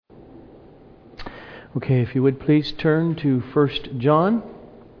Okay, if you would please turn to 1 John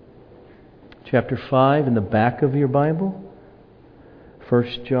chapter 5 in the back of your Bible.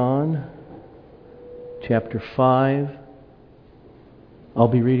 1 John chapter 5. I'll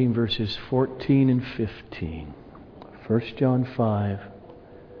be reading verses 14 and 15. 1 John 5,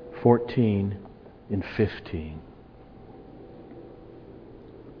 14 and 15.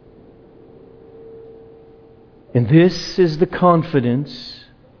 And this is the confidence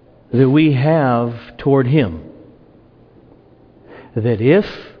that we have toward Him, that if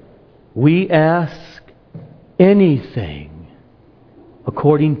we ask anything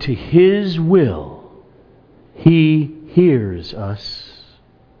according to His will, He hears us.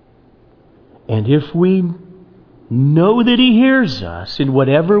 And if we know that He hears us in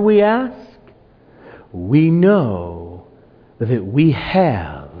whatever we ask, we know that we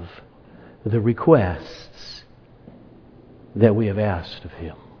have the requests that we have asked of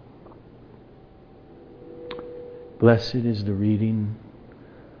Him. Blessed is the reading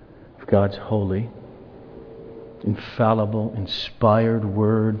of God's holy, infallible, inspired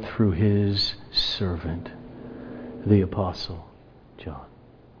Word through His servant, the Apostle John.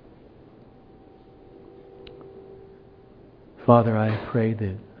 Father, I pray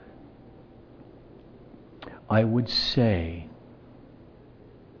that I would say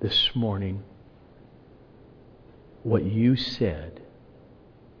this morning what You said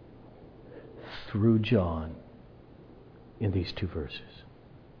through John in these two verses.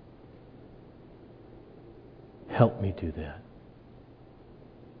 Help me do that.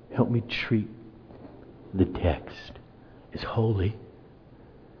 Help me treat the text as holy.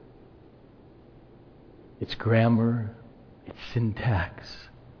 Its grammar, its syntax,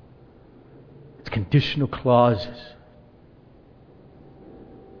 its conditional clauses,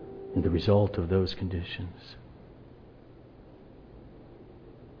 and the result of those conditions.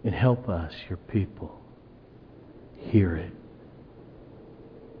 And help us, Your people, hear it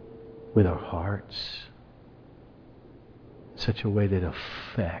with our hearts in such a way that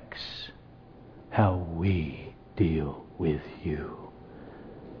affects how we deal with You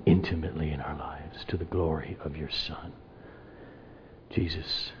intimately in our lives to the glory of Your Son,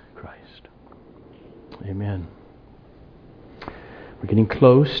 Jesus Christ. Amen. We're getting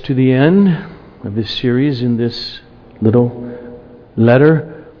close to the end of this series in this little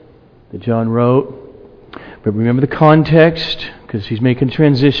letter that John wrote. But remember the context, because he's making a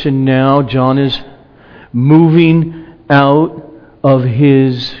transition now. John is moving out of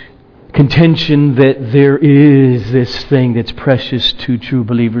his contention that there is this thing that's precious to true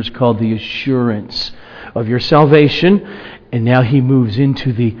believers called the assurance of your salvation. And now he moves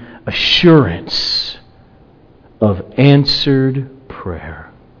into the assurance of answered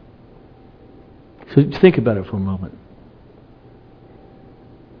prayer. So think about it for a moment.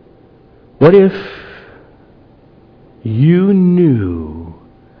 What if you knew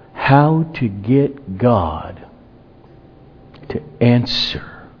how to get God to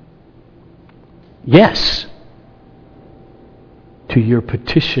answer yes to your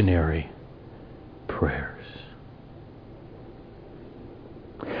petitionary prayers?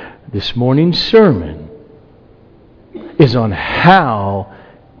 This morning's sermon is on how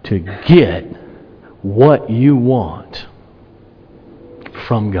to get what you want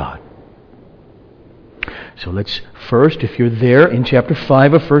from God. So let's first, if you're there in chapter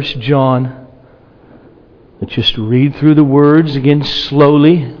 5 of 1 John, let's just read through the words again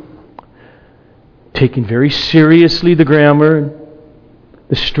slowly, taking very seriously the grammar,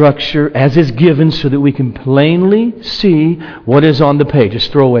 the structure as is given so that we can plainly see what is on the page.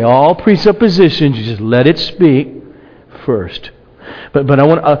 Just throw away all presuppositions, you just let it speak first. But I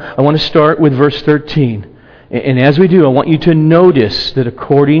want to start with verse 13. And as we do, I want you to notice that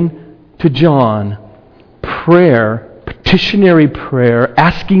according to John, prayer, petitionary prayer,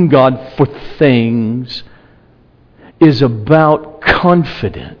 asking God for things, is about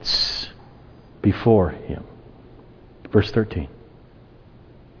confidence before Him. Verse 13.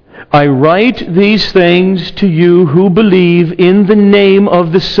 I write these things to you who believe in the name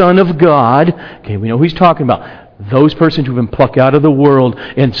of the Son of God. Okay, we know who he's talking about. Those persons who have been plucked out of the world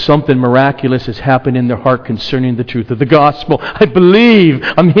and something miraculous has happened in their heart concerning the truth of the gospel. I believe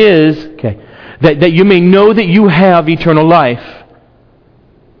I'm His. Okay. That you may know that you have eternal life.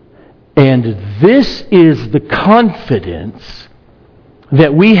 And this is the confidence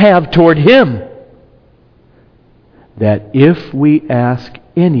that we have toward Him, that if we ask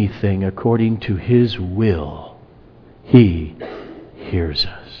anything according to His will, He hears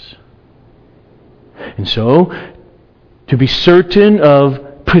us. And so, to be certain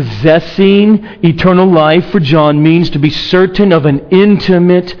of possessing eternal life for John means to be certain of an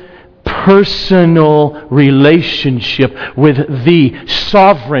intimate, personal relationship with the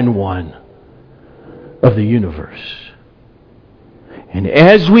sovereign one of the universe. And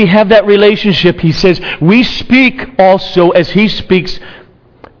as we have that relationship, he says, we speak also as he speaks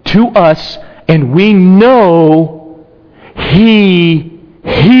to us, and we know he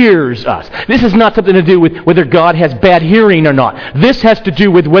hears us. This has not something to do with whether God has bad hearing or not. This has to do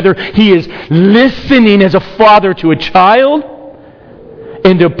with whether he is listening as a father to a child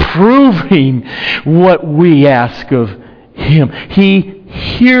and approving what we ask of him. He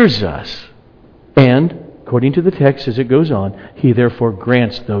hears us. And according to the text as it goes on, he therefore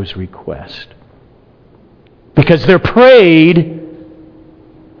grants those requests. Because they're prayed,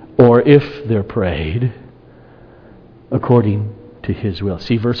 or if they're prayed, according to his will.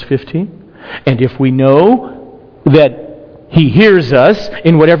 See verse 15? And if we know that he hears us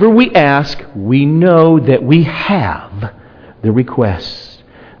in whatever we ask, we know that we have the requests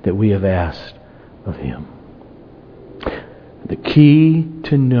that we have asked of him. The key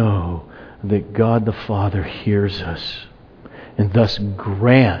to know that God the Father hears us and thus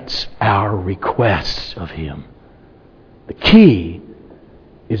grants our requests of him. The key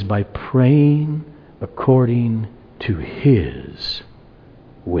is by praying according to his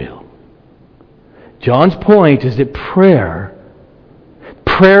will. John's point is that prayer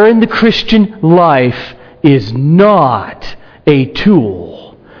in the Christian life is not a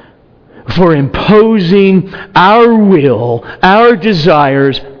tool for imposing our will, our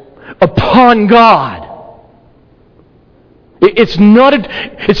desires upon God. It's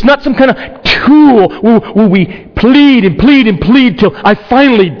not some kind of tool where we plead and plead and plead till I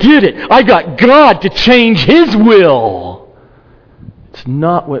finally did it. I got God to change his will. It's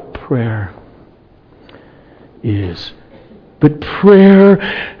not what prayer is. But prayer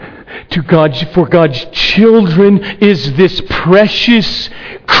to God, for God's children, is this precious,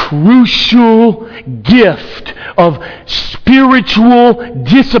 crucial gift of spiritual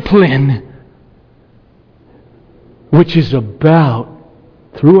discipline, which is about,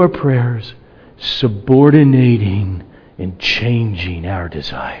 through our prayers, subordinating and changing our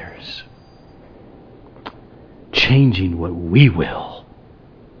desires. Changing what we will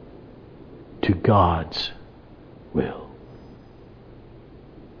to God's will.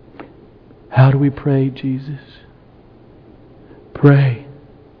 How do we pray, Jesus? Pray,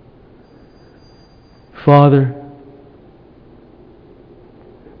 Father,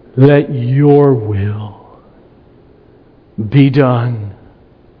 let your will be done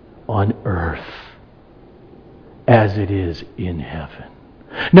on earth as it is in heaven.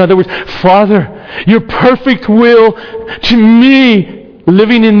 In other words, Father, your perfect will to me,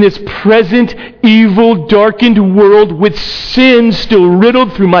 living in this present evil, darkened world with sin still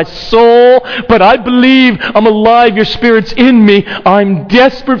riddled through my soul, but I believe I'm alive, your Spirit's in me. I'm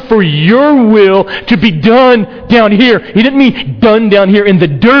desperate for your will to be done down here. He didn't mean done down here in the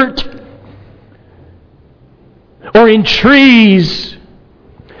dirt or in trees.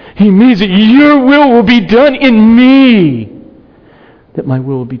 He means that your will be done in me, that my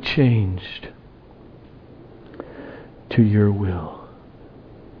will be changed to your will.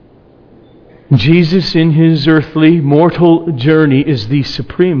 Jesus, in his earthly, mortal journey, is the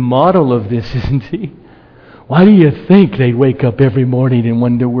supreme model of this, isn't he? Why do you think they'd wake up every morning and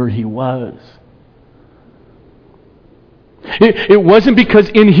wonder where he was? It wasn't because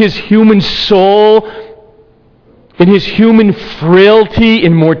in his human soul, in his human frailty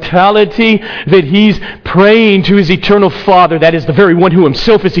and mortality, that he's praying to his eternal Father. That is the very one who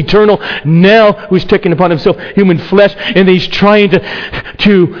himself is eternal, now who's taken upon himself human flesh, and he's trying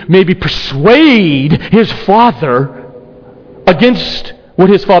to maybe persuade his Father against what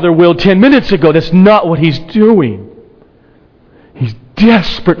his Father willed 10 minutes ago. That's not what he's doing. He's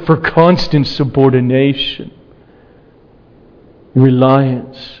desperate for constant subordination,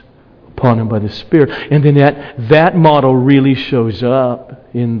 reliance upon him by the Spirit. And then that model really shows up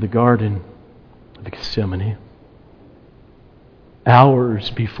in the Garden of Gethsemane,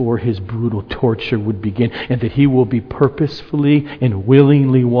 hours before his brutal torture would begin, and that he will be purposefully and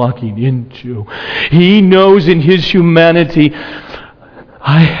willingly walking into. He knows in his humanity,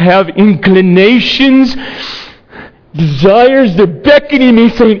 I have inclinations, desires, they're beckoning me,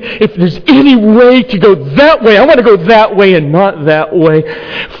 saying, if there's any way to go that way, I want to go that way and not that way.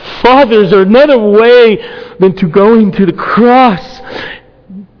 Father, is there another way than to going to the cross?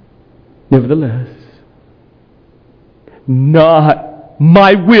 Nevertheless, not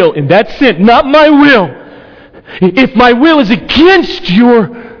my will. In that sense, not my will. If my will is against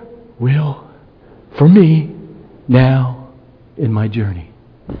your will for me now in my journey.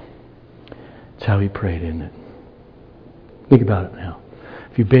 That's how he prayed, isn't it? Think about it now.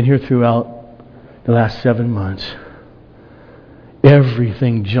 if you've been here throughout the last 7 months,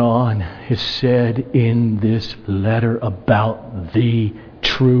 everything John has said in this letter about the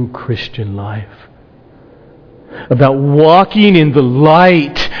true Christian life, about walking in the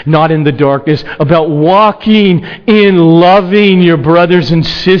light, not in the darkness, about walking in loving your brothers and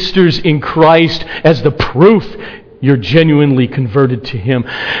sisters in Christ as the proof you're genuinely converted to Him,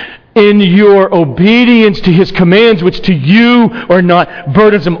 in your obedience to His commands, which to you are not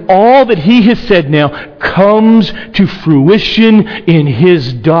burdensome. All that He has said now comes to fruition in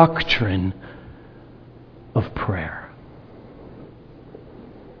His doctrine of prayer.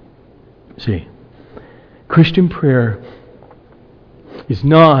 See, Christian prayer is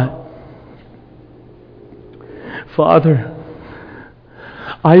not, Father,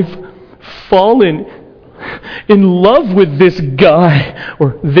 I've fallen in love with this guy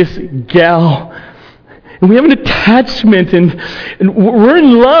or this gal, and we have an attachment, and we're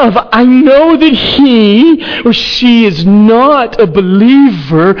in love. I know that he or she is not a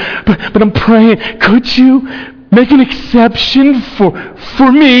believer, but I'm praying, could you make an exception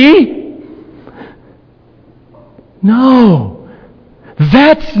for me? No,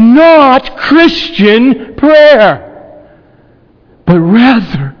 that's not Christian prayer. But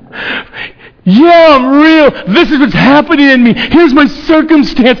rather, yeah, I'm real. This is what's happening in me. Here's my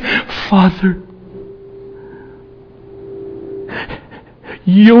circumstance. Father,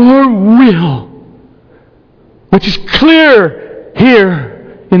 your will, which is clear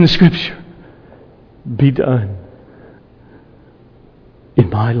here in the Scripture, be done in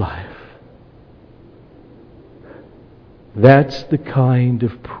my life. That's the kind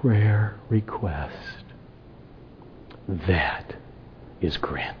of prayer request that is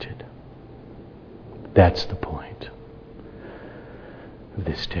granted. That's the point of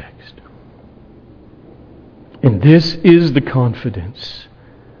this text. And this is the confidence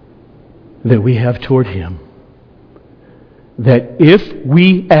that we have toward Him, that if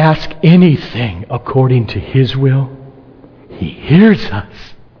we ask anything according to His will, He hears us.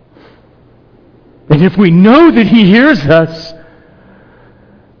 And if we know that He hears us,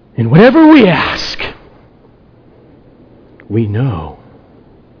 in whatever we ask, we know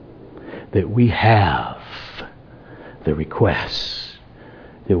that we have the requests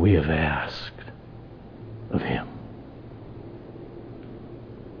that we have asked of Him.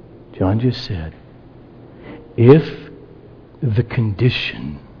 John just said, if the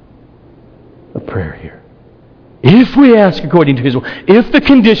condition of prayer here, if we ask according to His will, if the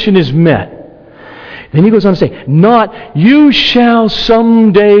condition is met, then he goes on to say, not you shall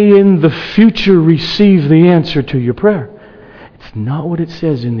someday in the future receive the answer to your prayer. It's not what it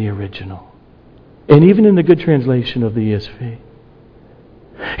says in the original. And even in the good translation of the ESV.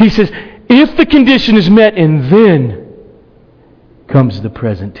 He says, if the condition is met, and then comes the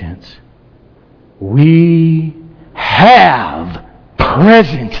present tense. We have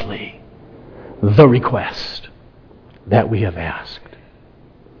presently the request that we have asked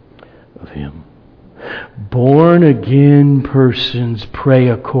of Him. Born-again persons pray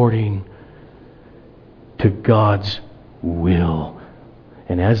according to God's will.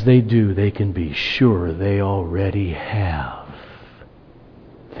 And as they do, they can be sure they already have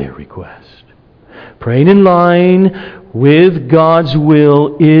their request. Praying in line with God's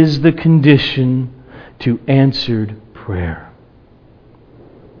will is the condition to answered prayer.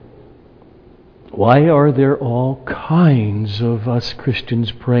 Why are there all kinds of us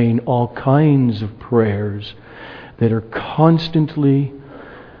Christians praying all kinds of prayers that are constantly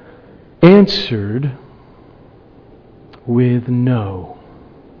answered with no?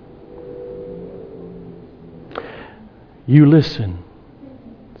 You listen.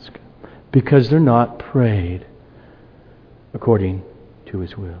 Because they're not prayed according to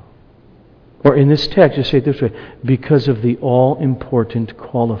His will. Or in this text, just say it this way, because of the all-important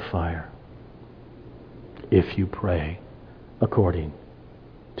qualifier. If you pray according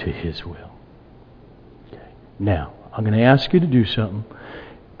to His will. Okay. Now, I'm going to ask you to do something.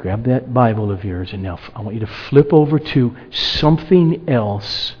 Grab that Bible of yours, and now I want you to flip over to something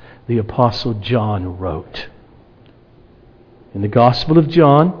else the Apostle John wrote. In the Gospel of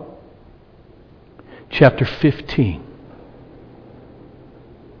John, chapter 15,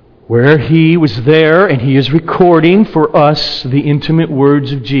 where he was there and he is recording for us the intimate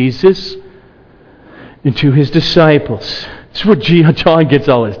words of Jesus and to His disciples. This is where John gets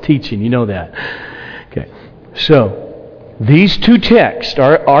all his teaching. You know that. Okay. So, these two texts,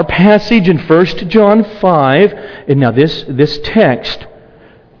 our passage in 1 John 5, and now this text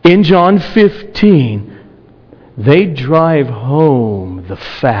in John 15, they drive home the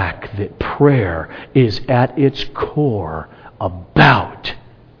fact that prayer is at its core about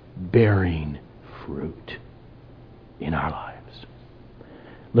bearing fruit in our lives.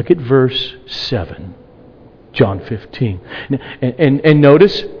 Look at verse 7, John 15. And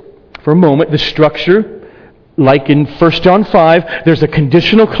notice for a moment the structure, like in 1 John 5, there's a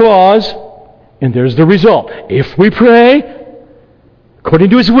conditional clause and there's the result. If we pray according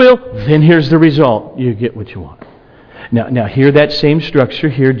to His will, then here's the result. You get what you want. Now hear that same structure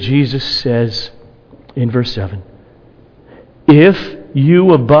here. Jesus says in verse 7, if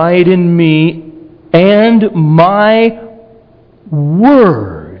you abide in me and my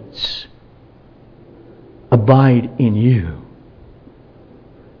words abide in you,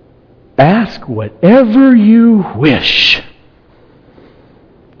 ask whatever you wish,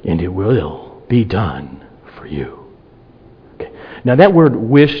 and it will be done for you. Okay. Now that word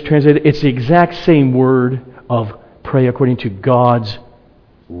wish, translated, it's the exact same word of pray according to God's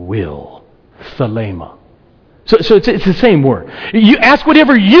will. Thelema. So it's the same word. You ask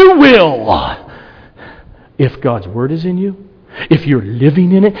whatever you will. If God's Word is in you, if you're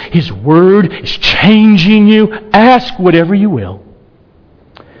living in it, His Word is changing you, ask whatever you will,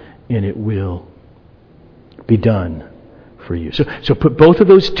 and it will be done for you. So put both of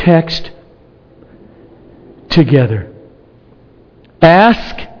those texts together.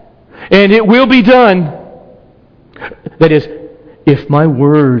 Ask, and it will be done. That is, if my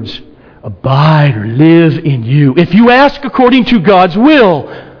words abide or live in you, if you ask according to God's will,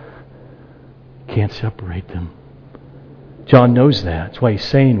 can't separate them. John knows that. That's why he's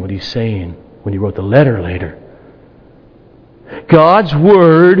saying what he's saying when he wrote the letter later. God's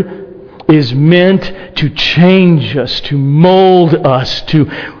Word is meant to change us, to mold us, to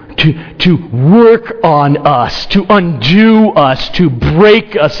work on us, to undo us, to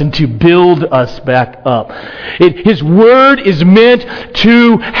break us, and to build us back up. His Word is meant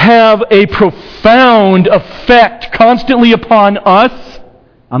to have a profound effect constantly upon us.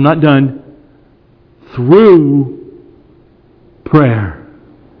 I'm not done. Through prayer.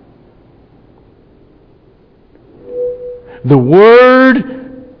 The Word,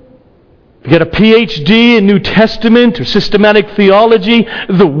 if you get a PhD in New Testament or systematic theology,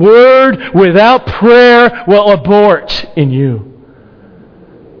 the Word without prayer will abort in you.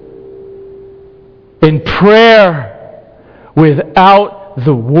 And prayer without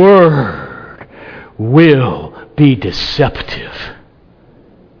the Word will be deceptive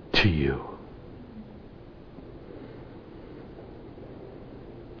to you.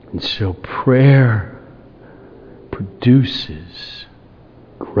 And so prayer produces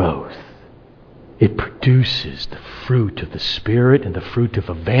growth. It produces the fruit of the Spirit and the fruit of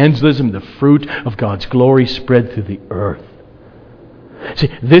evangelism, the fruit of God's glory spread through the earth. See,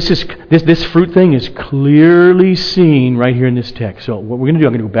 this fruit thing is clearly seen right here in this text. So what we're going to do,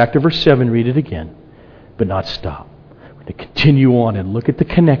 I'm going to go back to verse 7, read it again, but not stop. We're going to continue on and look at the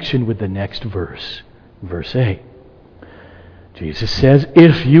connection with the next verse, verse 8. Jesus says,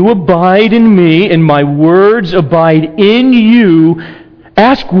 if you abide in me and my words abide in you,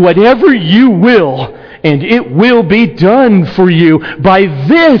 ask whatever you will, and it will be done for you. By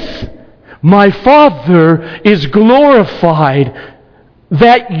this my Father is glorified,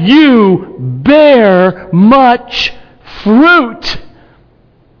 that you bear much fruit,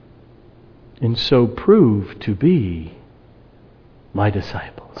 and so prove to be my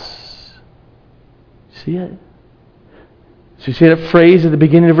disciples. See it? So you see that phrase at the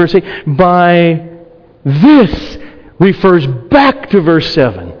beginning of verse 8? By this refers back to verse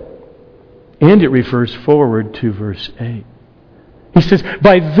 7. And it refers forward to verse 8. He says,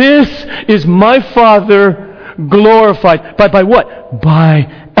 by this is my Father glorified. By what?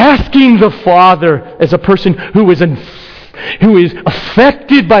 By asking the Father, as a person who is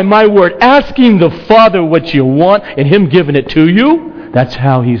affected by my word, asking the Father what you want and Him giving it to you. That's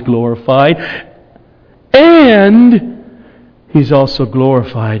how He's glorified. And He's also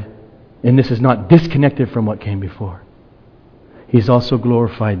glorified, and this is not disconnected from what came before. He's also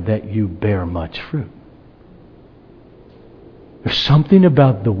glorified that you bear much fruit. There's something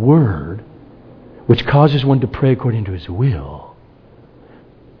about the Word which causes one to pray according to His will,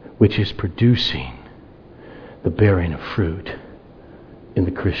 which is producing the bearing of fruit in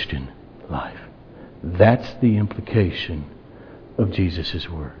the Christian life. That's the implication of Jesus'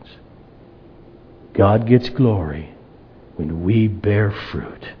 words. God gets glory when we bear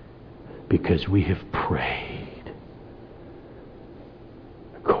fruit because we have prayed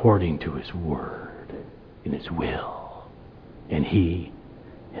according to His Word and His will, and He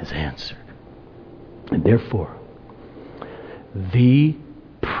has answered. And therefore, the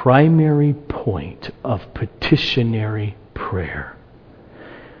primary point of petitionary prayer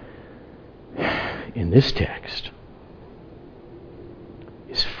in this text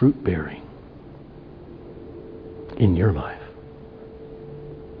is fruit bearing in your life.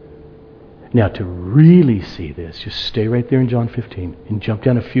 Now, to really see this, just stay right there in John 15 and jump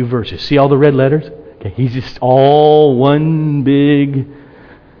down a few verses. See all the red letters? Okay, he's just all one big,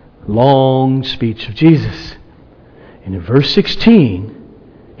 long speech of Jesus. And in verse 16,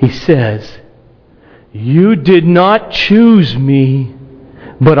 he says, "You did not choose me,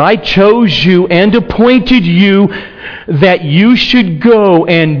 but I chose you and appointed you that you should go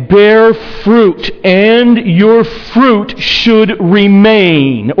and bear fruit, and your fruit should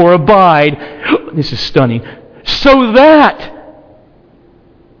remain or abide." This is stunning. "So that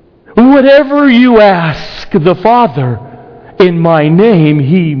whatever you ask the Father in my name,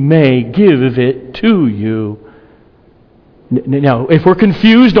 He may give it to you." Now, if we're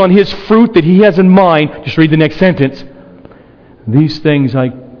confused on His fruit that He has in mind, just read the next sentence. "These things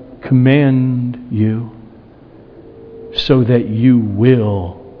I command you, so that you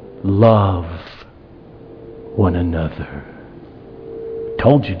will love one another."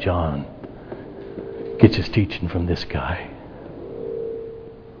 Told you John gets his teaching from this guy.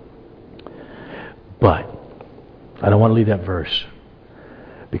 But I don't want to leave that verse,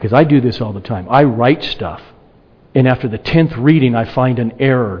 because I do this all the time. I write stuff, and after the 10th reading I find an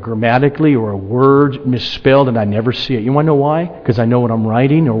error grammatically or a word misspelled, and I never see it. You want to know why? Because I know what I'm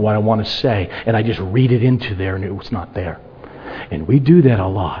writing or what I want to say, and I just read it into there and it was not there. And we do that a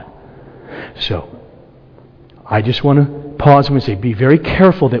lot. So I just want to pause and say, be very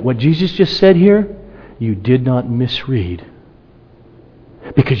careful that what Jesus just said here, you did not misread.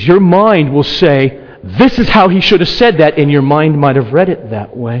 Because your mind will say, this is how He should have said that, and your mind might have read it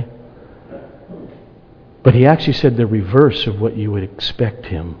that way. But He actually said the reverse of what you would expect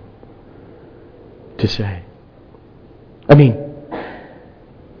Him to say. I mean,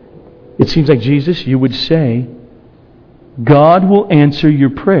 it seems like Jesus, you would say, God will answer your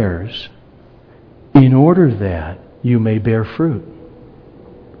prayers in order that you may bear fruit.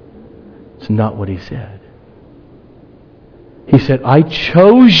 It's not what He said. He said, I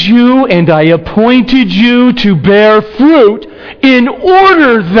chose you and I appointed you to bear fruit in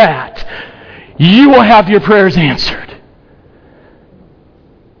order that you will have your prayers answered.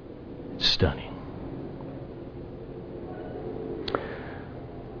 Stunning.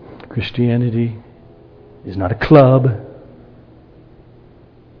 Christianity is not a club.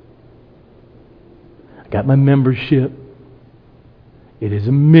 I got my membership. It is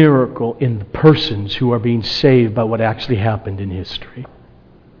a miracle in the persons who are being saved by what actually happened in history.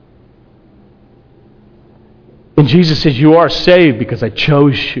 And Jesus says, you are saved because I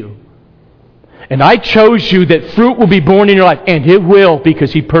chose you. And I chose you that fruit will be born in your life. And it will,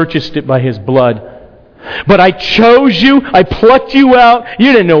 because He purchased it by His blood. But I chose you, I plucked you out,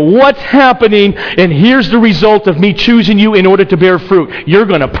 you didn't know what's happening, and here's the result of me choosing you in order to bear fruit. You're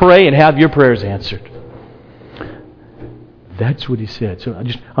going to pray and have your prayers answered. That's what He said. So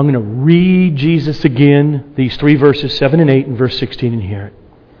I'm going to read Jesus again, these 3 verses, 7 and 8 and verse 16, and hear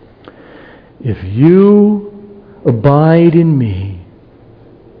it. If you abide in me,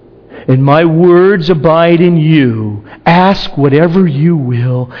 and my words abide in you, ask whatever you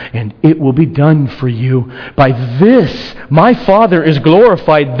will, and it will be done for you. By this, my Father is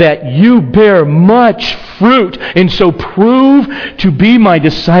glorified, that you bear much fruit, and so prove to be my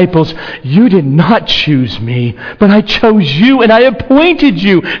disciples. You did not choose me, but I chose you, and I appointed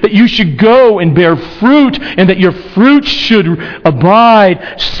you, that you should go and bear fruit, and that your fruit should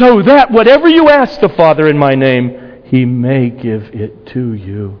abide, so that whatever you ask the Father in my name, He may give it to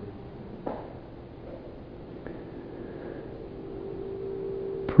you.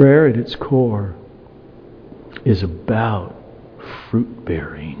 Prayer at its core is about fruit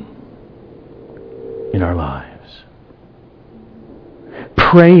bearing in our lives.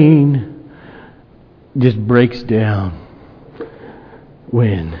 Praying just breaks down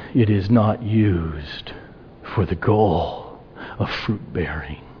when it is not used for the goal of fruit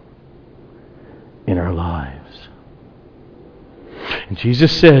bearing in our lives. And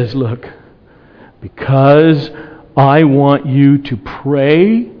Jesus says, look, because I want you to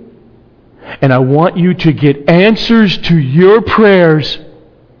pray, and I want you to get answers to your prayers.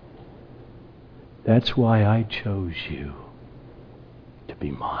 That's why I chose you to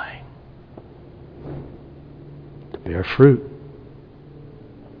be mine, to bear fruit.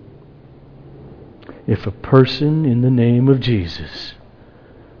 If a person in the name of Jesus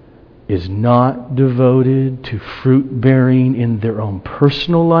is not devoted to fruit bearing in their own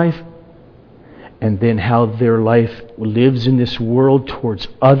personal life, and then how their life lives in this world towards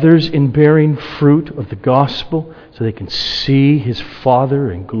others in bearing fruit of the gospel, so they can see His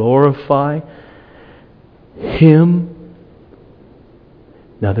Father and glorify Him,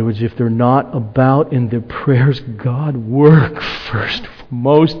 In other words, if they're not about in their prayers, God, work first,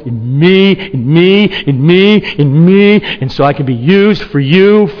 foremost in me, in me, in me, in me, and so I can be used for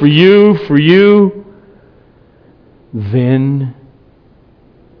you, for you, for you, then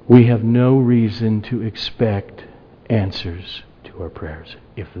we have no reason to expect answers to our prayers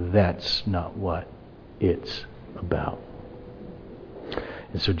if that's not what it's about.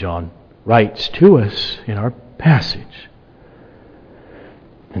 And so John writes to us in our passage.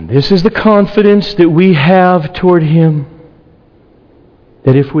 And this is the confidence that we have toward Him,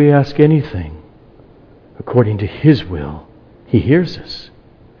 that if we ask anything according to His will, He hears us.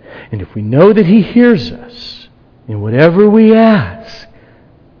 And if we know that He hears us in whatever we ask,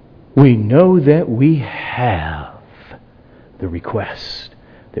 we know that we have the request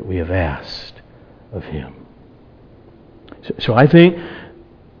that we have asked of Him. So I think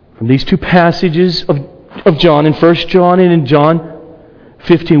from these two passages of John, in 1 John and in John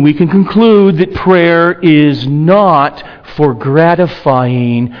 15, we can conclude that prayer is not for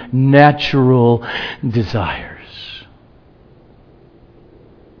gratifying natural desires.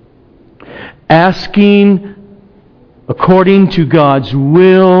 Asking according to God's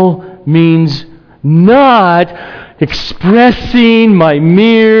will means not expressing my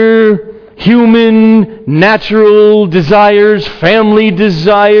mere human, natural desires, family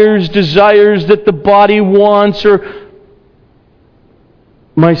desires, desires that the body wants or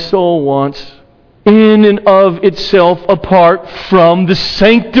my soul wants, in and of itself, apart from the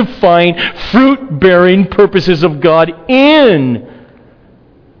sanctifying, fruit-bearing purposes of God in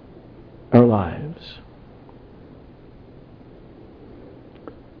our lives.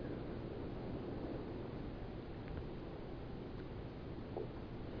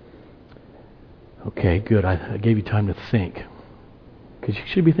 Okay, good. I gave you time to think. Because you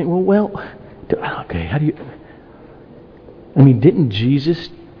should be thinking, well, okay, how do you... I mean, didn't Jesus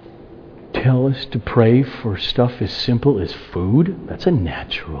tell us to pray for stuff as simple as food? That's a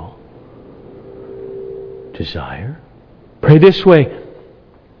natural desire. Pray this way.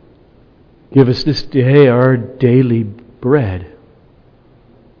 Give us this day our daily bread.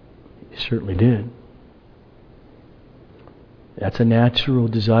 He certainly did. That's a natural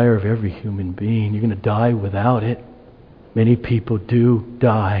desire of every human being. You're going to die without it. Many people do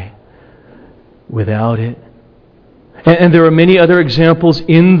die without it. And there are many other examples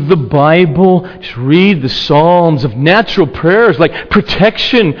in the Bible. Just read the Psalms of natural prayers like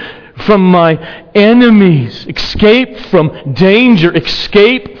protection from my enemies, escape from danger,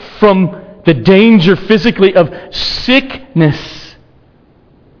 escape from the danger physically of sickness.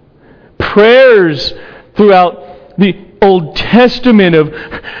 Prayers throughout the Old Testament of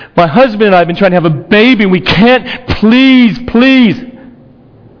my husband and I have been trying to have a baby and we can't, please,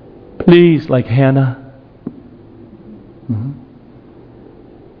 like Hannah.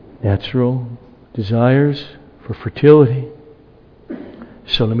 Natural desires for fertility.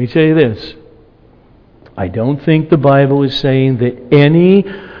 So let me tell you this. I don't think the Bible is saying that any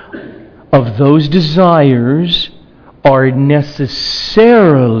of those desires are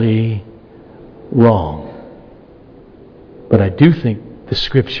necessarily wrong. But I do think the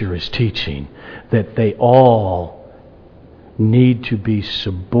Scripture is teaching that they all need to be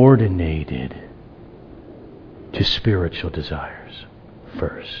subordinated to spiritual desires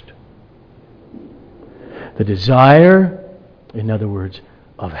first. The desire, in other words,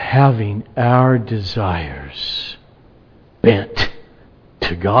 of having our desires bent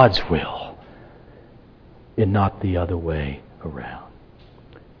to God's will and not the other way around.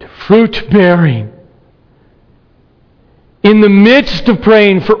 To fruit bearing in the midst of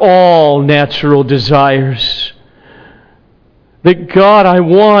praying for all natural desires. That God, I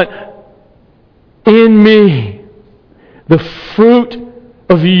want in me the fruit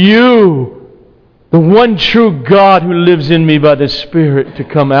of You, the one true God who lives in me by the Spirit, to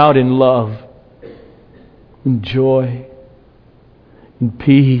come out in love, in joy, in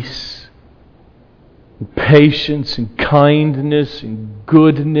peace, in patience, in kindness, in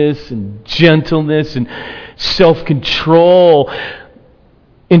goodness, in gentleness, and self-control,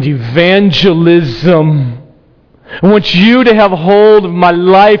 and evangelism. I want You to have hold of my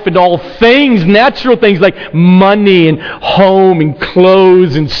life and all things, natural things like money and home and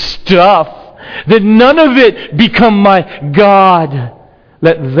clothes and stuff. That none of it become my God.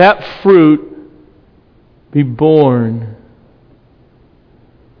 Let that fruit be born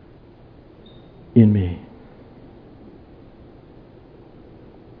in me.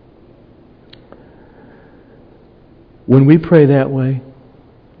 When we pray that way,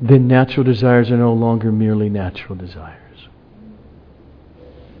 then natural desires are no longer merely natural desires.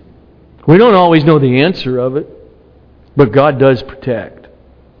 We don't always know the answer of it, but God does protect.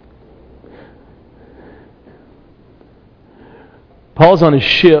 Paul's on a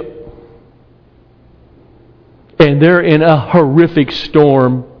ship, and they're in a horrific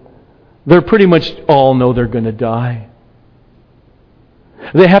storm. They're pretty much all know they're going to die.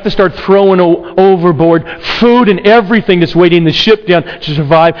 They have to start throwing overboard food and everything that's weighting the ship down to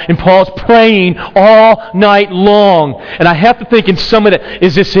survive. And Paul's praying all night long. And I have to think in some of that,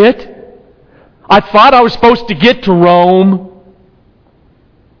 is this it? I thought I was supposed to get to Rome.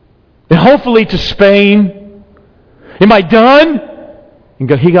 And hopefully to Spain. Am I done? And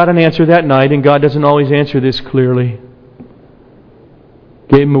he got an answer that night, and God doesn't always answer this clearly.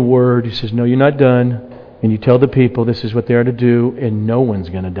 Gave him a word. He says, no, you're not done. And you tell the people this is what they are to do, and no one's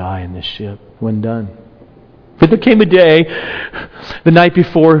going to die in this ship when done. But there came a day, the night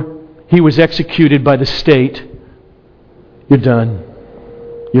before he was executed by the state. You're done.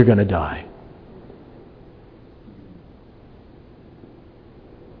 You're going to die.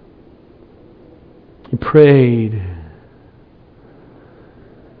 He prayed.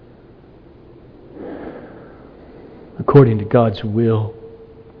 According to God's will.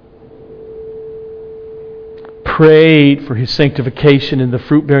 Prayed for his sanctification and the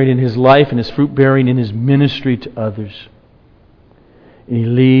fruit bearing in his life and his fruit bearing in his ministry to others. And he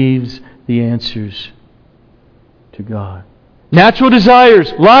leaves the answers to God. Natural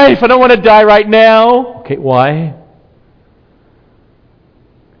desires. Life. I don't want to die right now. Okay, why?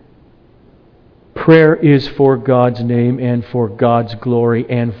 Prayer is for God's name and for God's glory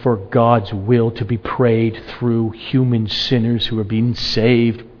and for God's will to be prayed through human sinners who are being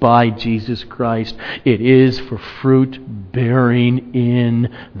saved by Jesus Christ. It is for fruit bearing in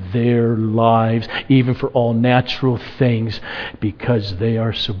their lives, even for all natural things, because they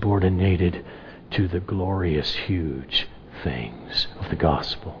are subordinated to the glorious, huge things of the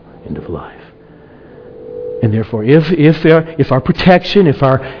gospel and of life. And therefore, if our protection, if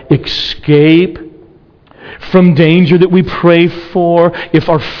our escape from danger that we pray for, if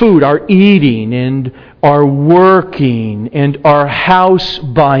our food, our eating, and our working, and our house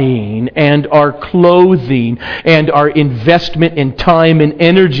buying, and our clothing, and our investment in time and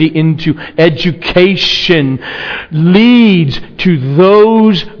energy into education leads to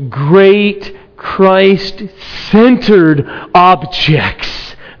those great Christ-centered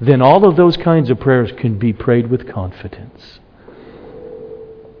objects, then all of those kinds of prayers can be prayed with confidence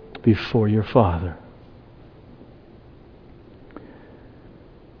before your Father.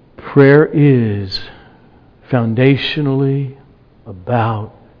 Prayer is foundationally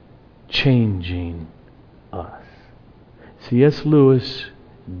about changing us. C.S. Lewis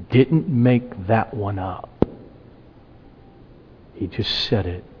didn't make that one up. He just said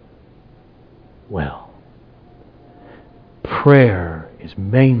it well. Prayer is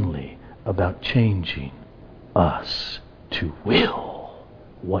mainly about changing us to will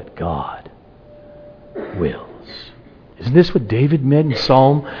what God wills. Isn't this what David meant in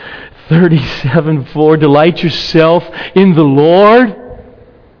Psalm 37:4? Delight yourself in the Lord,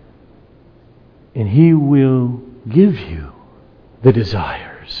 and He will give you the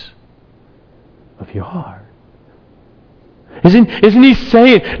desires of your heart. Isn't He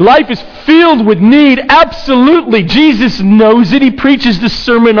saying life is filled with need? Absolutely. Jesus knows it. He preaches the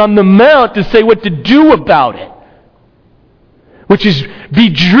Sermon on the Mount to say what to do about it, which is be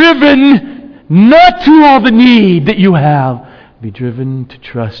driven not to all the need that you have. Be driven to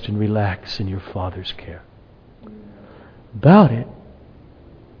trust and relax in your Father's care. About it.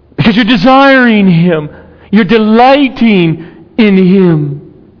 Because you're desiring Him. You're delighting in Him.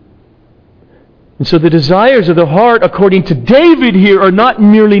 And so the desires of the heart, according to David here, are not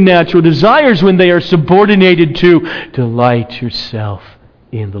merely natural desires when they are subordinated to delight yourself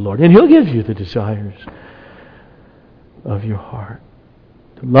in the Lord. And He'll give you the desires of your heart.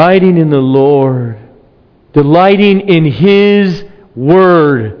 Delighting in the Lord, delighting in His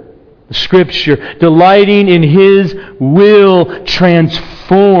Word, the Scripture, delighting in His will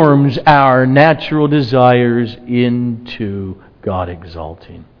transforms our natural desires into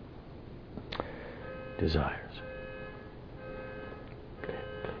God-exalting desires.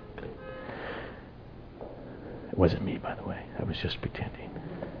 It wasn't me, by the way. I was just pretending.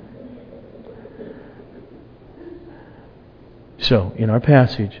 So, in our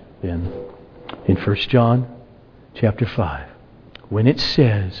passage, then, in 1 John chapter 5, when it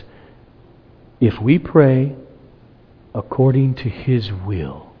says, if we pray according to His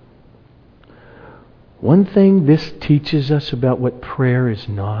will, one thing this teaches us about what prayer is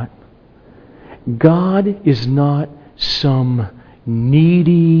not, God is not some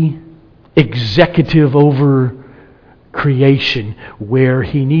needy executive over creation where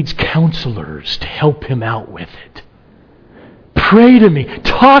He needs counselors to help Him out with it. Pray to me.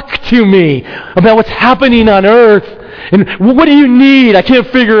 Talk to me about what's happening on earth. And what do you need? I can't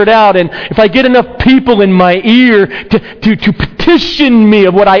figure it out. And if I get enough people in my ear to petition me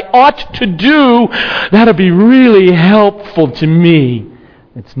of what I ought to do, that'll be really helpful to me.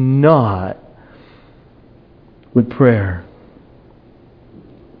 It's not what prayer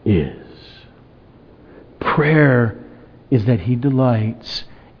is. Prayer is that He delights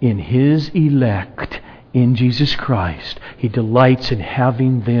in His elect in Jesus Christ. He delights in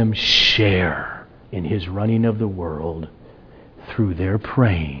having them share in His running of the world through their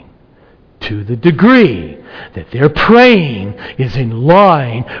praying, to the degree that their praying is in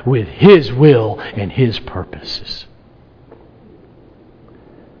line with His will and His purposes.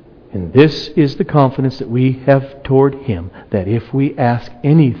 And this is the confidence that we have toward Him, that if we ask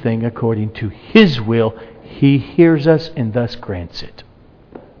anything according to His will, He hears us and thus grants it.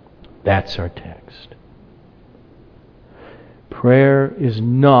 That's our text. Prayer is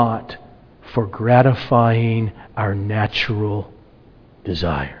not for gratifying our natural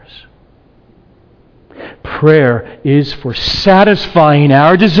desires. Prayer is for satisfying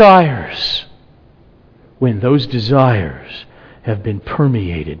our desires when those desires have been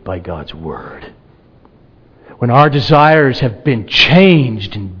permeated by God's Word. When our desires have been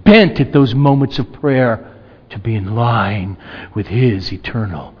changed and bent at those moments of prayer to be in line with His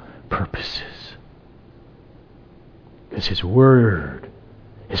eternal purposes. Because His Word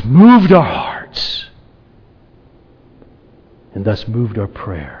has moved our hearts and thus moved our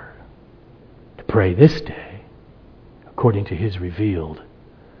prayer to pray this day according to His revealed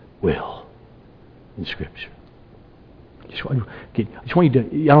will in Scripture. I just want you to,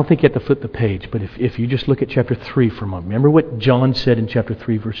 I don't think you have to flip the page, but if you just look at chapter 3 for a moment. Remember what John said in chapter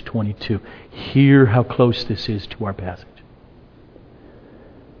 3, verse 22. Hear how close this is to our passage.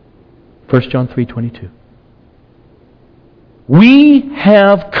 1 John 3:22. We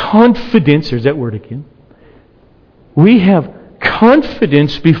have confidence, there's that word again. We have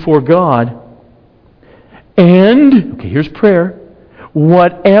confidence before God, and, okay, here's prayer.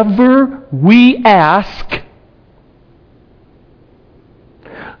 Whatever we ask,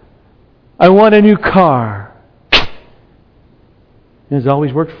 I want a new car. Has it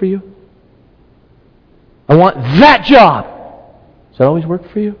always worked for you? I want that job. Does that always work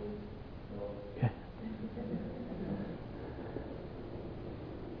for you? Okay.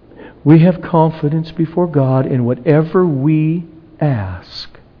 We have confidence before God in whatever we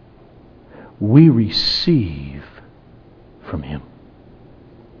ask, we receive from Him.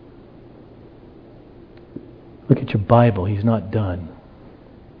 Look at your Bible. He's not done.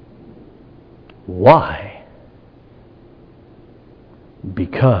 Why?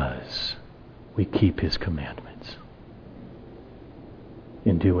 Because we keep His commandments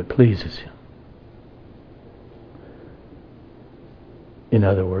and do what pleases Him. In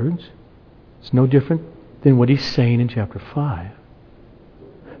other words, it's no different than what He's saying in chapter 5.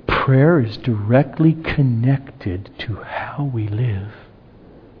 Prayer is directly connected to how we live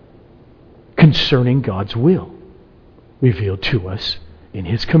concerning God's will revealed to us in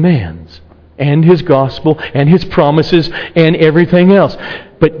His commands and His gospel and His promises and everything else.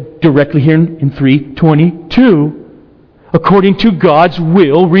 But directly here in 3:22, according to God's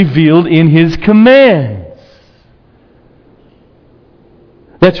will revealed in His commands.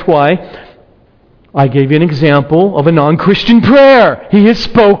 That's why I gave you an example of a non-Christian prayer. He has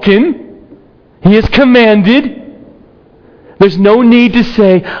spoken. He has commanded. There's no need to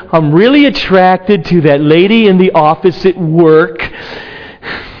say, I'm really attracted to that lady in the office at work.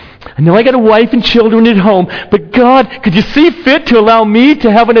 I know I got a wife and children at home, but God, could you see fit to allow me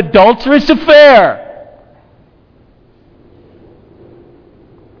to have an adulterous affair?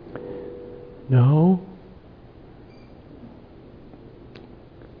 No.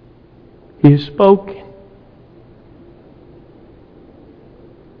 He has spoken.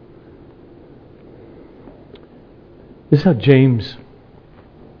 This is how James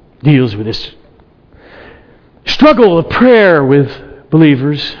deals with this struggle of prayer with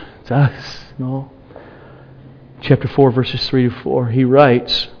believers. It's us. No. Chapter 4, verses 3 to 4, he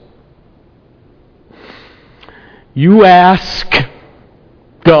writes, You ask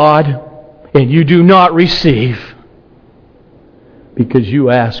God, and you do not receive, because you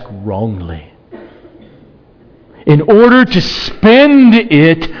ask wrongly, in order to spend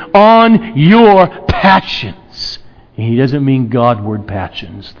it on your passions. And he doesn't mean Godward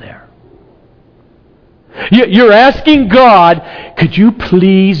passions there. You're asking God, could you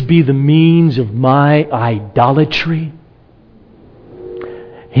please be the means of my idolatry?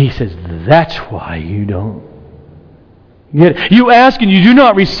 He says, that's why you don't. You ask and you do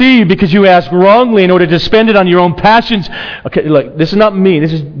not receive because you ask wrongly in order to spend it on your own passions. Okay, look, this is not me.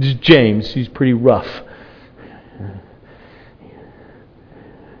 This is James. He's pretty rough.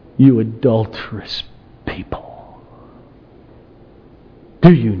 You adulterous people.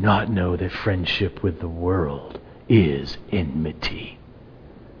 Do you not know that friendship with the world is enmity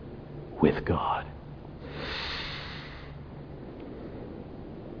with God?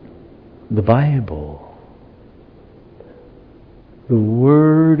 The Bible, the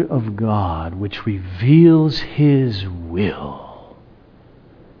Word of God, which reveals His will,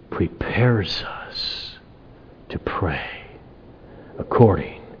 prepares us to pray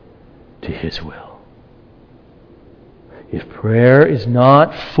according to His will. If prayer is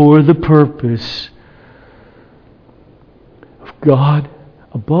not for the purpose of God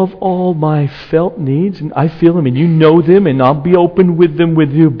above all my felt needs, and I feel them and you know them, and I'll be open with them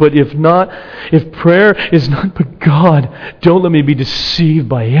with you, but if not, if prayer is not but God, don't let me be deceived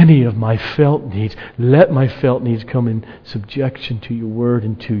by any of my felt needs. Let my felt needs come in subjection to your Word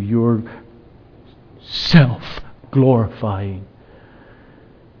and to your self-glorifying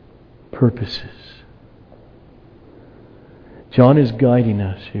purposes. John is guiding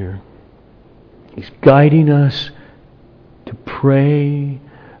us here. He's guiding us to pray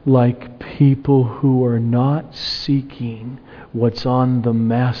like people who are not seeking what's on the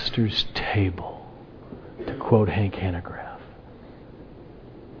Master's table, to quote Hank Hanegraaff,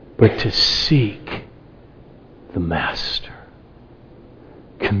 but to seek the Master.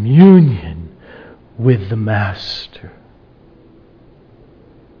 Communion with the Master.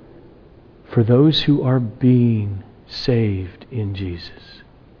 For those who are being saved in Jesus,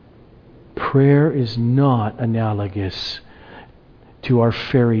 prayer is not analogous to our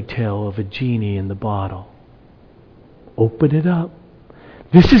fairy tale of a genie in the bottle. Open it up.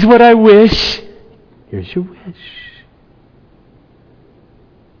 This is what I wish. Here's your wish.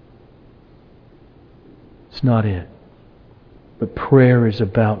 It's not it. But prayer is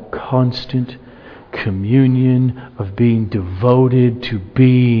about constant communion, of being devoted to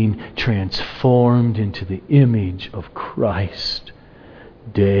being transformed into the image of Christ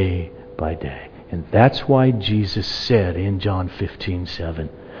day by day. And that's why Jesus said in John 15:7,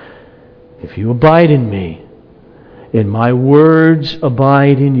 if you abide in me, and my words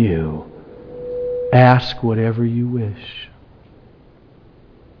abide in you, ask whatever you wish,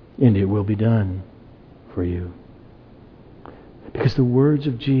 and it will be done for you. Because the words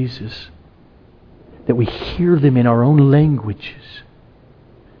of Jesus, that we hear them in our own languages,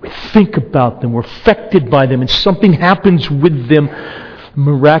 we think about them, we're affected by them, and something happens with them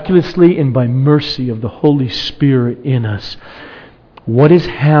miraculously and by mercy of the Holy Spirit in us. What is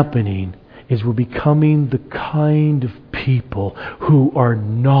happening is we're becoming the kind of people who are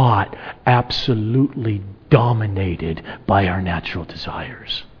not absolutely dominated by our natural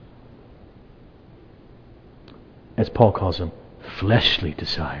desires. As Paul calls them, fleshly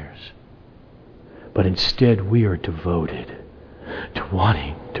desires. But instead we are devoted to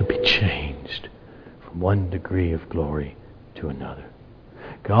wanting to be changed from one degree of glory to another.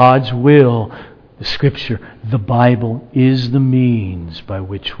 God's will, the Scripture, the Bible, is the means by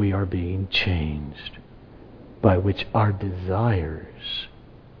which we are being changed, by which our desires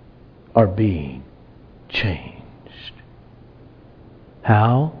are being changed.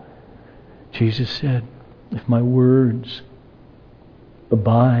 How? Jesus said, if my words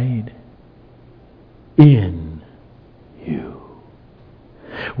abide in you.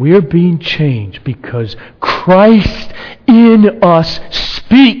 We are being changed because Christ in us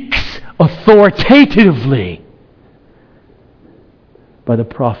speaks authoritatively by the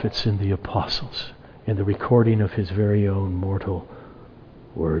prophets and the apostles in the recording of His very own mortal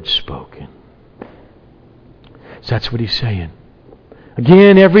words spoken. So that's what He's saying.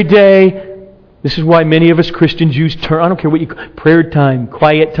 Again, every day, this is why many of us Christians use I don't care what you call prayer time,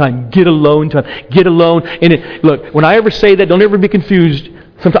 quiet time, get alone time, get alone. And look, when I ever say that, don't ever be confused.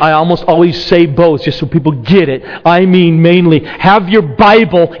 Sometimes I almost always say both, just so people get it. I mean mainly, have your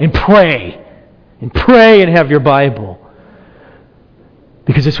Bible and pray. And pray and have your Bible.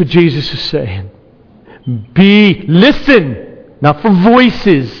 Because that's what Jesus is saying. Listen, not for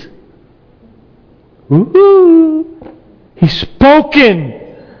voices. Ooh, He's spoken.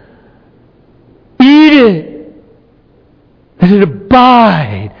 Eat it. Let it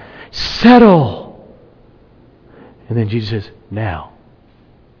abide. Settle. And then Jesus says, now,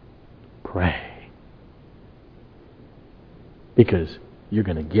 pray. Because you're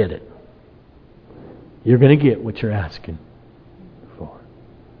going to get it. You're going to get what you're asking for.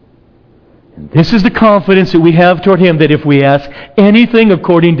 And this is the confidence that we have toward Him, that if we ask anything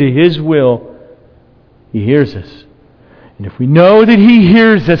according to His will, He hears us. And if we know that He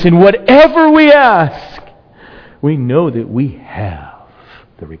hears us in whatever we ask, we know that we have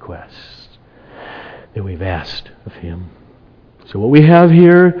the request that we've asked of Him. So what we have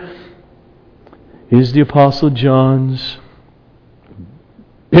here is the Apostle John's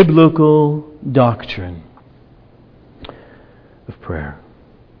biblical doctrine of prayer.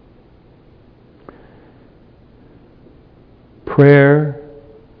 Prayer,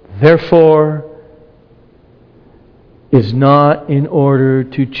 therefore, is not in order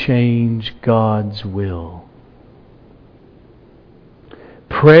to change God's will.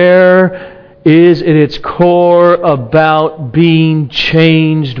 Prayer is at its core about being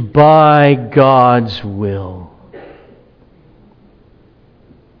changed by God's will.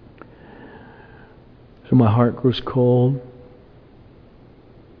 So my heart grows cold,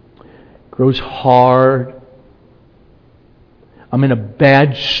 grows hard. I'm in a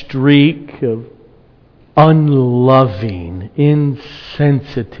bad streak of unloving,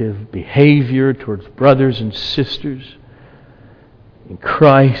 insensitive behavior towards brothers and sisters in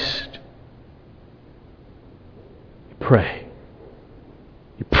Christ. You pray.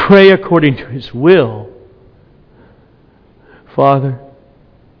 You pray according to His will. Father,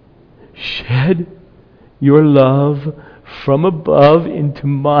 shed your love from above into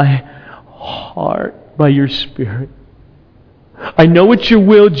my heart by your Spirit. I know it's your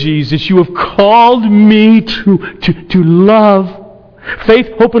will, Jesus. You have called me to love.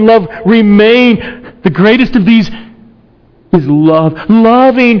 Faith, hope, and love remain. The greatest of these is love.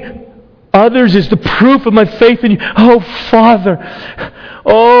 Loving others is the proof of my faith in you. Oh, Father,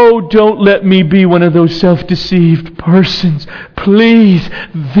 don't let me be one of those self-deceived persons. Please,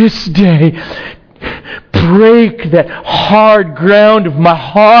 this day, break that hard ground of my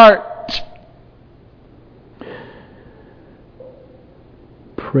heart.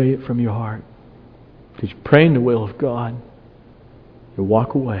 Pray it from your heart. Because you're praying the will of God. You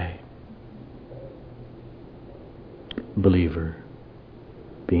walk away. Believer,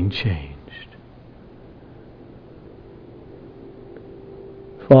 being changed.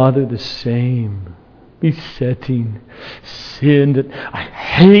 Father, the same besetting sin that I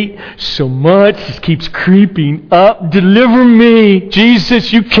hate so much just keeps creeping up. Deliver me.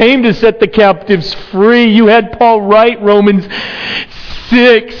 Jesus, you came to set the captives free. You had Paul write Romans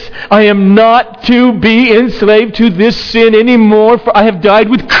 6. I am not to be enslaved to this sin anymore, for I have died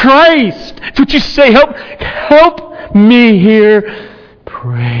with Christ. That's what you say. Help me here.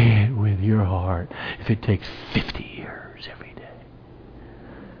 Pray it with your heart. If it takes 50 years every day.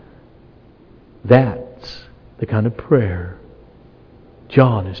 That's the kind of prayer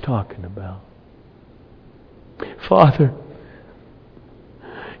John is talking about. Father,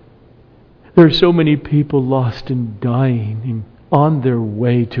 there are so many people lost and dying and on their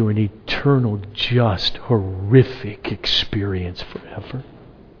way to an eternal, just, horrific experience forever.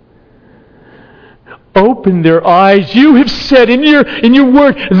 Open their eyes. You have said in your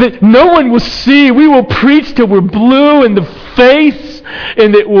word that no one will see. We will preach till we're blue in the face,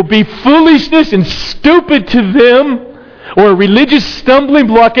 and it will be foolishness and stupid to them, or a religious stumbling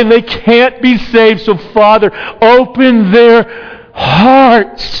block, and they can't be saved. So, Father, open their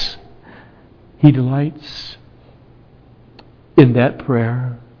hearts. He delights in that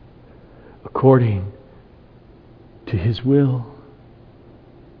prayer according to His will.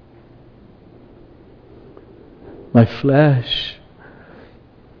 My flesh,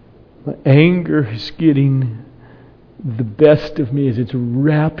 my anger is getting the best of me as it's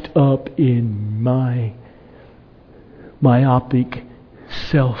wrapped up in my myopic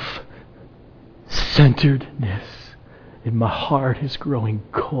self-centeredness, and my heart is growing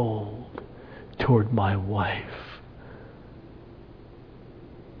cold toward my wife.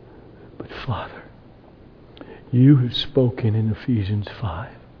 But Father, you have spoken in Ephesians 5.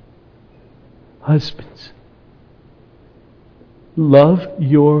 Husbands, love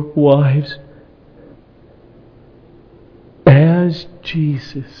your wives as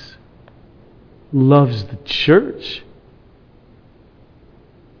Jesus loves the church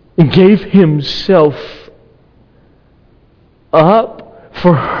and gave Himself up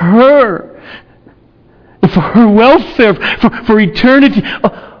for her, for her welfare, for eternity.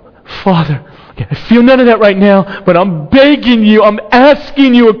 Father, I feel none of that right now, but I'm begging you, I'm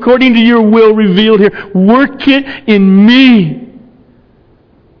asking you according to your will revealed here, work it in me.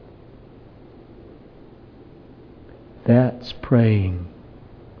 That's praying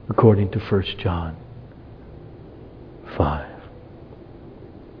according to 1 John 5.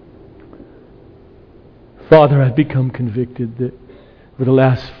 Father, I've become convicted that for the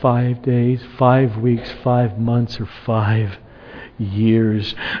last 5 days, 5 weeks, 5 months, or 5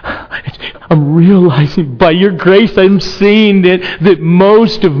 years, I'm realizing by your grace I'm seeing that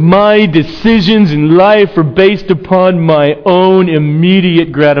most of my decisions in life are based upon my own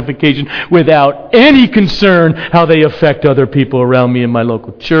immediate gratification without any concern how they affect other people around me in my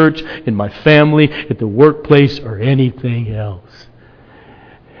local church, in my family, at the workplace, or anything else.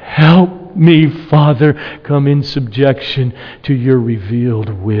 Help me, Father, come in subjection to your revealed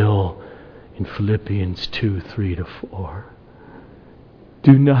will in Philippians 2:3-4.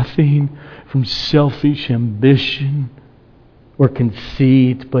 Do nothing from selfish ambition or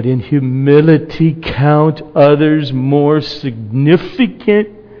conceit, but in humility count others more significant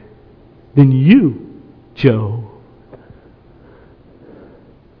than you, Joe.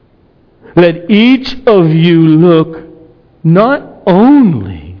 Let each of you look not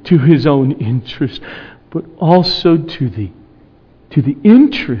only to his own interest, but also to the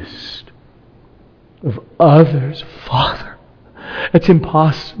interest of others. Father, that's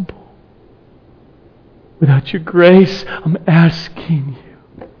impossible. Without your grace, I'm asking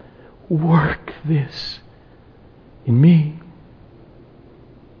you, work this in me.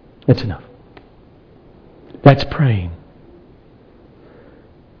 That's enough. That's praying,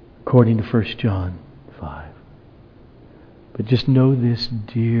 according to 1 John 5. But just know this,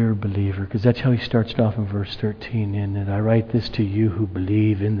 dear believer, because that's how he starts off in verse 13. And I write this to you who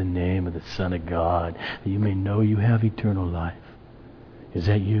believe in the name of the Son of God, that you may know you have eternal life. Is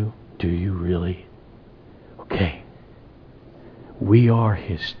that you? Do you really? Okay. We are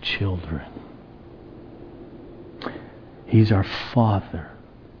His children. He's our Father.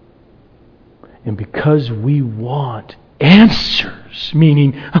 And because we want answers,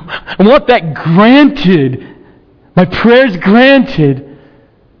 meaning I want that granted, my prayers granted,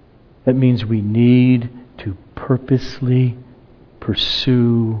 that means we need to purposely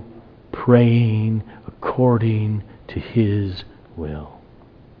pursue praying according to His will.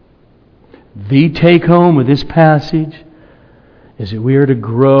 The take home of this passage is that we are to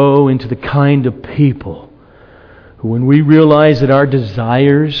grow into the kind of people who, when we realize that our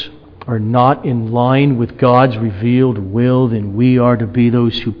desires are not in line with God's revealed will, then we are to be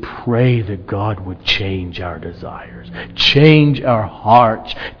those who pray that God would change our desires, change our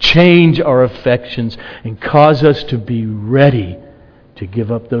hearts, change our affections, and cause us to be ready to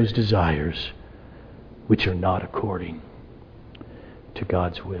give up those desires which are not according to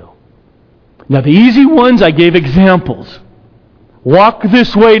God's will. Now, the easy ones, I gave examples. Walk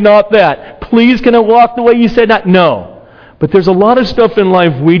this way, not that. Please, can I walk the way you said not? No. But there's a lot of stuff in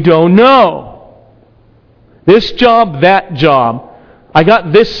life we don't know. This job, that job. I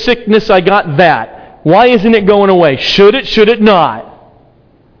got this sickness, I got that. Why isn't it going away? Should it not?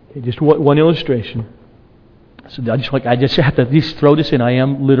 Okay, just one illustration. So I just have to at least throw this in. I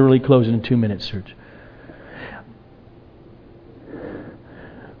am literally closing in 2 minutes, Serge.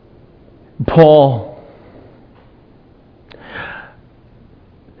 Paul,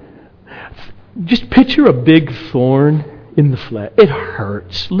 just picture a big thorn in the flesh. It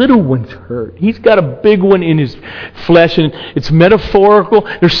hurts. Little ones hurt. He's got a big one in his flesh, and it's metaphorical.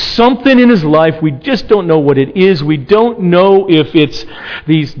 There's something in his life. We just don't know what it is. We don't know if it's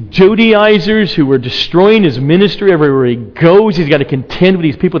these Judaizers who are destroying his ministry everywhere he goes. He's got to contend with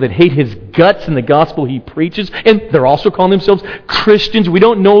these people that hate his guts and the gospel he preaches, and they're also calling themselves Christians. We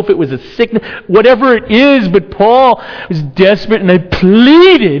don't know if it was a sickness, whatever it is, but Paul was desperate, and I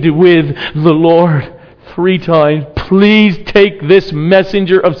pleaded with the Lord 3 times, please take this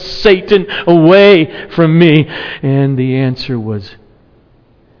messenger of Satan away from me. And the answer was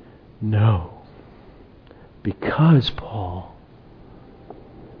no. Because, Paul,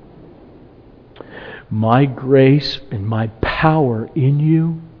 my grace and my power in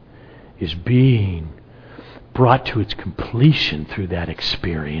you is being brought to its completion through that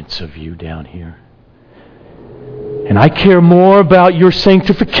experience of you down here. And I care more about your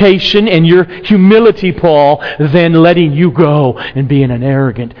sanctification and your humility, Paul, than letting you go and being an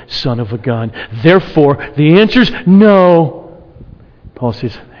arrogant son of a gun. Therefore, the answer's no. Paul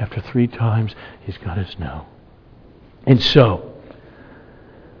says, after 3 times, he's got his no. And so,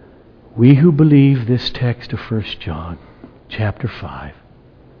 we who believe this text of 1 John, chapter 5,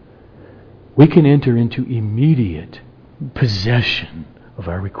 we can enter into immediate possession of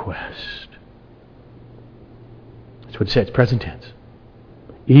our request. That's what it says, present tense.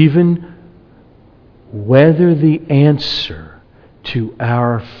 Even whether the answer to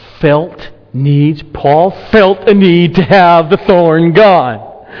our felt needs, Paul felt a need to have the thorn gone.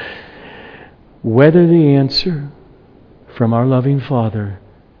 Whether the answer from our loving Father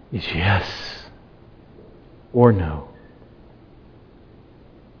is yes or no.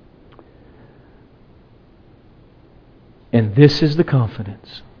 And this is the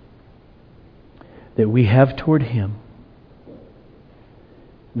confidence that we have toward Him,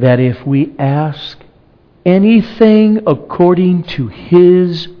 that if we ask anything according to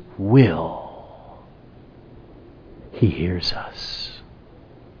His will, He hears us.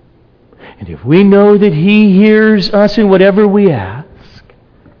 And if we know that He hears us in whatever we ask,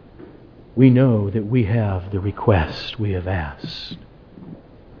 we know that we have the request we have asked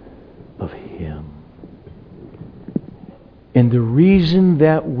of Him. And the reason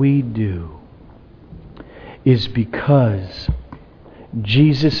that we do is because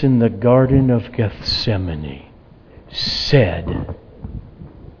Jesus in the Garden of Gethsemane said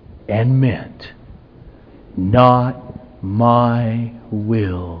and meant, "Not my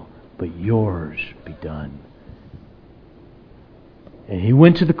will, but yours be done." And He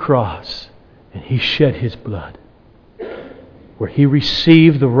went to the cross and He shed His blood, where He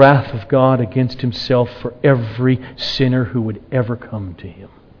received the wrath of God against Himself for every sinner who would ever come to Him.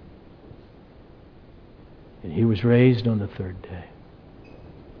 And He was raised on the third day.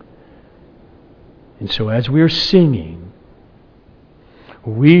 And so as we are singing,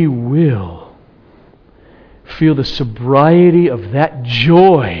 we will feel the sobriety of that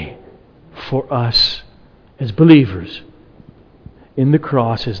joy for us as believers in the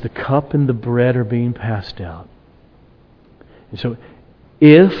cross as the cup and the bread are being passed out. And so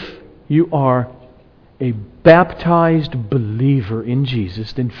if you are a baptized believer in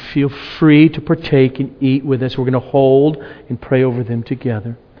Jesus, then feel free to partake and eat with us. We're going to hold and pray over them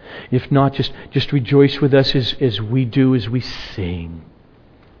together. If not, just rejoice with us as we do as we sing.